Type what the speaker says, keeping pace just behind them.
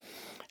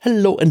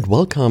Hello and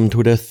welcome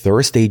to the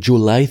Thursday,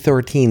 July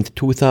 13th,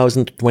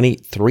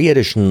 2023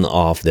 edition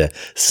of the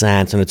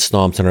SANS and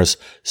Storm Center's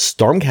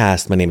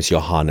StormCast. My name is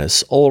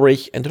Johannes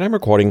Ulrich and I'm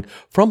recording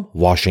from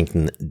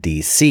Washington,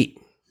 D.C.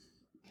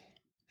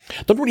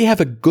 Don't really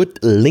have a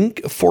good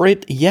link for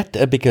it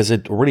yet because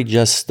it really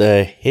just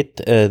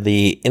hit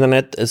the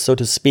internet, so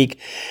to speak.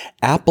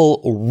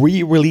 Apple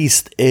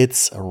re-released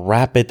its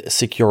Rapid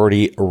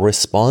Security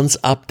Response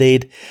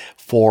Update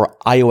for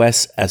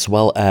iOS as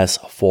well as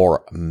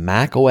for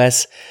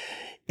macOS.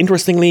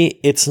 Interestingly,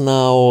 it's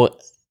now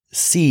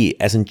C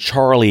as in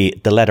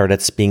Charlie, the letter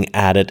that's being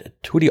added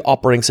to the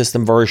operating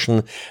system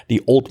version. The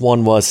old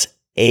one was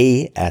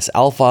A as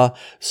alpha.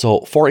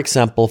 So for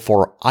example,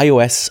 for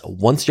iOS,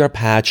 once you're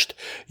patched,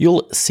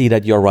 you'll see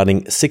that you're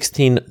running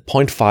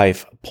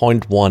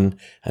 16.5.1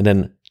 and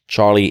then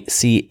Charlie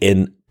C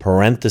in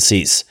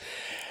parentheses.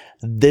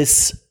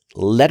 This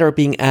letter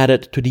being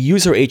added to the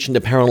user agent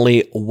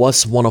apparently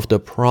was one of the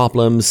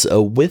problems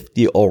with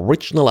the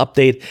original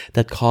update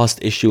that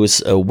caused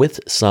issues with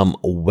some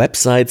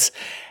websites.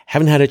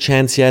 Haven't had a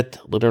chance yet,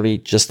 literally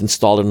just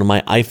installed it on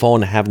my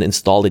iPhone. Haven't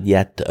installed it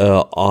yet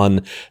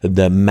on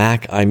the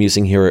Mac I'm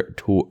using here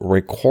to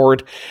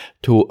record,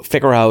 to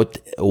figure out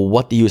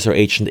what the user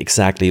agent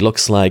exactly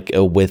looks like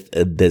with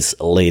this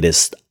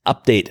latest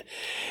update.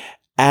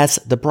 As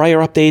the prior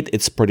update,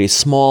 it's pretty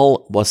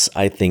small, was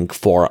I think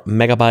 4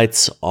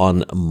 megabytes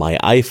on my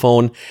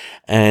iPhone,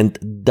 and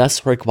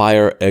does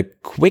require a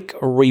quick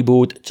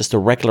reboot, just a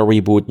regular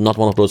reboot, not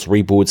one of those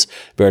reboots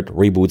where it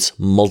reboots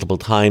multiple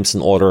times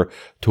in order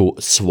to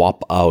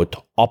swap out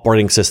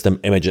operating system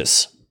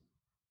images.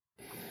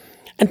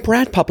 And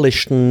Brad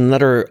published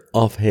another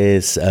of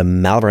his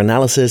malware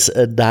analysis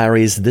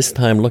diaries, this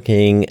time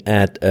looking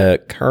at a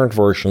current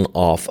version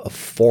of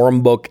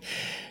Formbook.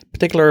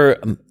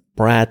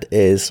 Brad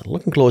is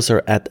looking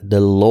closer at the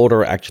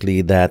loader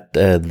actually that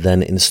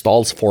then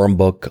installs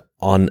Formbook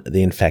on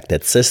the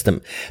infected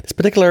system. This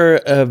particular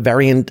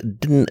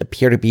variant didn't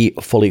appear to be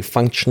fully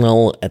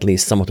functional. At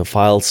least some of the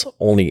files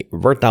only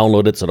were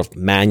downloaded sort of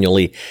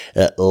manually.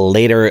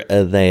 Later,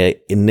 the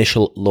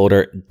initial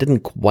loader didn't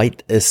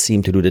quite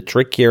seem to do the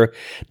trick here.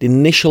 The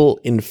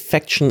initial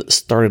infection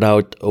started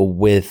out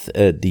with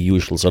the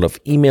usual sort of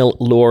email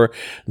lure.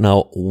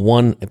 Now,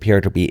 one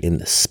appeared to be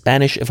in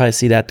Spanish, if I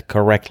see that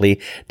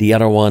correctly. The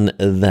other one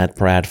that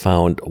Brad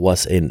found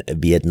was in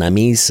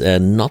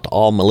Vietnamese. Not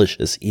all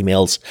malicious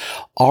emails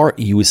are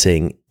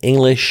using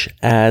English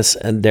as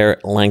their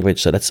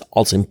language. So that's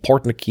also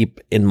important to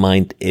keep in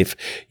mind if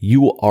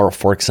you are,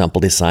 for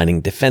example, designing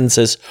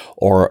defenses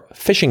or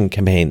phishing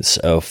campaigns,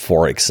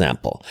 for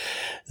example.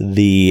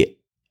 The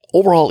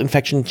overall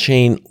infection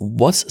chain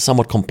was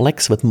somewhat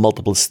complex with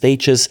multiple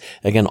stages.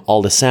 Again,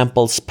 all the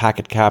samples,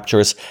 packet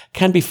captures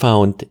can be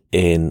found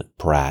in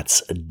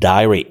Brad's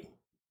diary.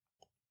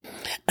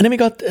 And then we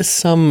got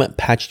some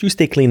Patch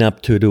Tuesday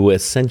cleanup to do,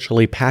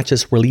 essentially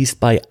patches released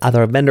by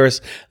other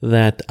vendors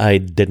that I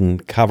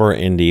didn't cover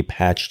in the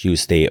Patch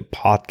Tuesday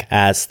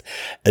podcast.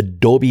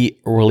 Adobe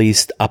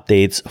released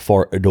updates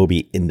for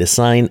Adobe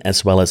InDesign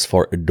as well as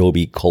for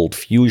Adobe Cold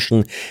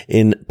Fusion.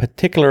 In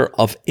particular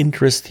of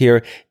interest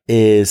here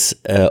is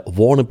a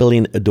vulnerability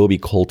in Adobe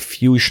Cold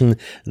Fusion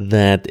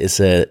that is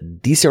a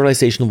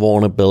deserialization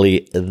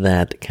vulnerability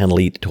that can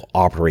lead to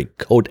arbitrary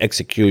code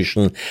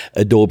execution.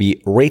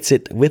 Adobe rates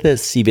it with a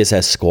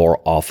CVSS score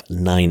of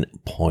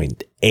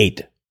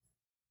 9.8.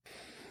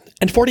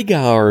 And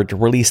FortiGuard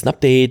released an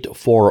update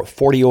for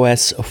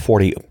FortiOS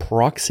 40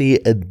 Proxy.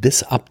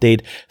 This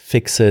update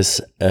fixes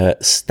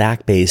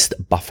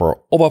stack-based buffer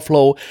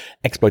overflow.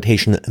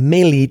 Exploitation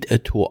may lead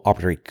to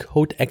arbitrary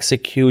code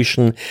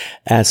execution.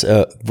 As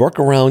a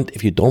workaround,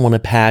 if you don't want to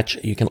patch,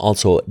 you can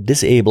also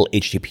disable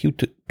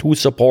HTTP2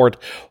 support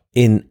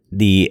in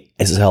the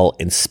SSL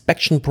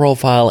inspection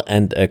profile,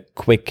 and a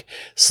quick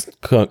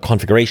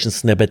configuration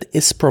snippet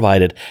is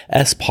provided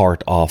as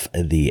part of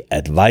the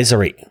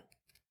advisory.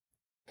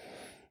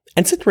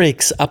 And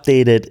Citrix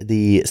updated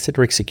the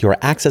Citrix Secure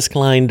Access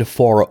Client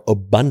for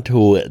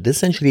Ubuntu. This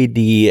is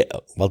essentially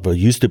what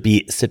used to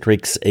be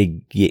Citrix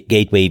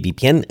Gateway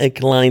VPN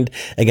client.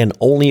 Again,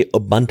 only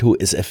Ubuntu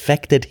is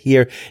affected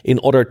here. In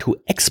order to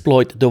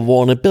exploit the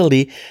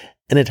vulnerability,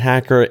 an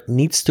attacker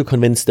needs to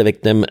convince the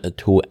victim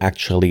to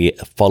actually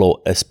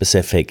follow a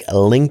specific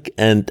link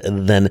and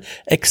then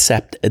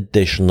accept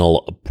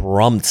additional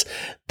prompts.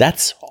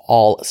 That's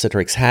all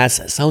Citrix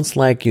has. Sounds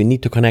like you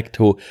need to connect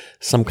to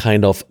some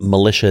kind of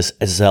malicious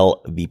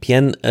SSL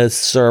VPN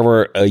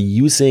server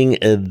using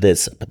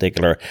this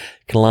particular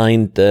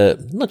client.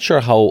 Not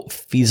sure how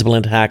feasible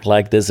an attack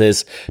like this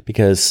is,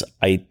 because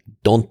I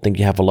don't think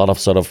you have a lot of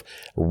sort of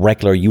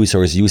regular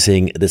users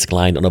using this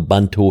client on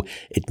Ubuntu.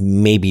 It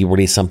may be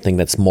really something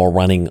that's more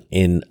running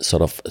in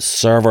sort of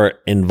server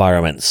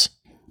environments.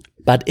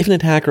 But if an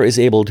attacker is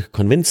able to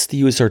convince the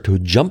user to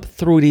jump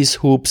through these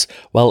hoops,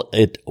 well,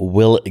 it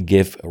will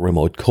give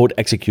remote code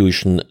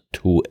execution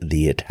to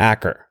the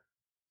attacker.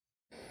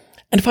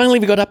 And finally,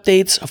 we got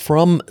updates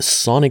from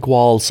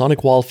SonicWall.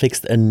 SonicWall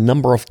fixed a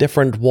number of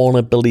different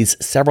vulnerabilities,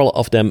 several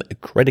of them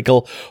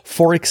critical.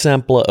 For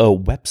example, a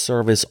web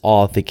service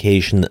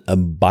authentication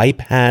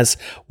bypass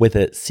with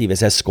a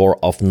CVSS score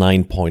of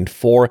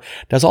 9.4.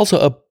 There's also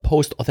a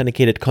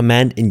post-authenticated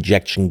command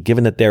injection.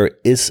 Given that there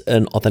is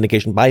an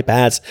authentication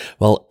bypass,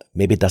 well,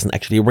 maybe it doesn't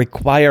actually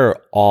require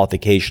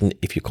authentication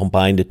if you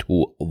combine the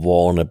two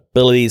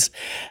vulnerabilities.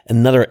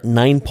 Another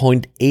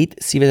 9.8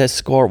 CVSS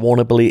score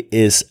vulnerability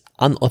is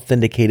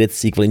unauthenticated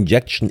SQL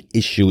injection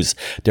issues.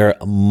 There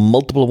are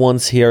multiple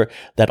ones here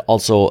that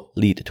also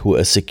lead to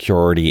a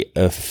security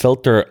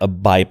filter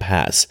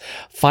bypass.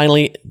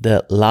 Finally,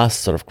 the last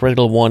sort of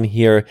critical one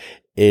here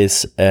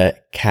is a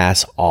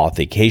CAS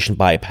authentication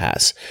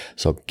bypass.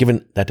 So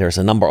given that there's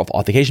a number of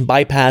authentication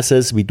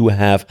bypasses, we do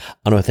have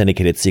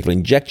unauthenticated SQL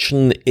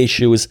injection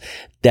issues.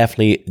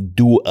 Definitely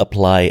do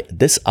apply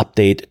this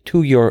update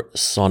to your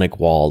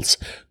SonicWalls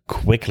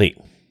quickly.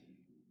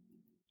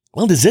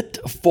 Well, that's it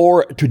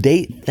for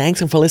today.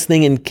 Thanks for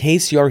listening. In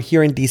case you're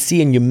here in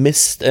DC and you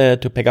missed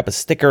to pick up a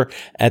sticker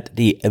at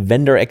the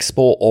vendor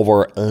expo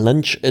over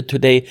lunch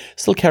today,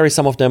 still carry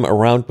some of them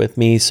around with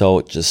me.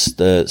 So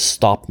just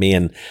stop me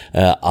and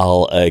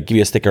I'll give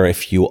you a sticker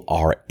if you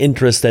are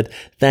interested.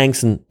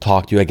 Thanks and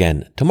talk to you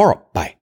again tomorrow. Bye.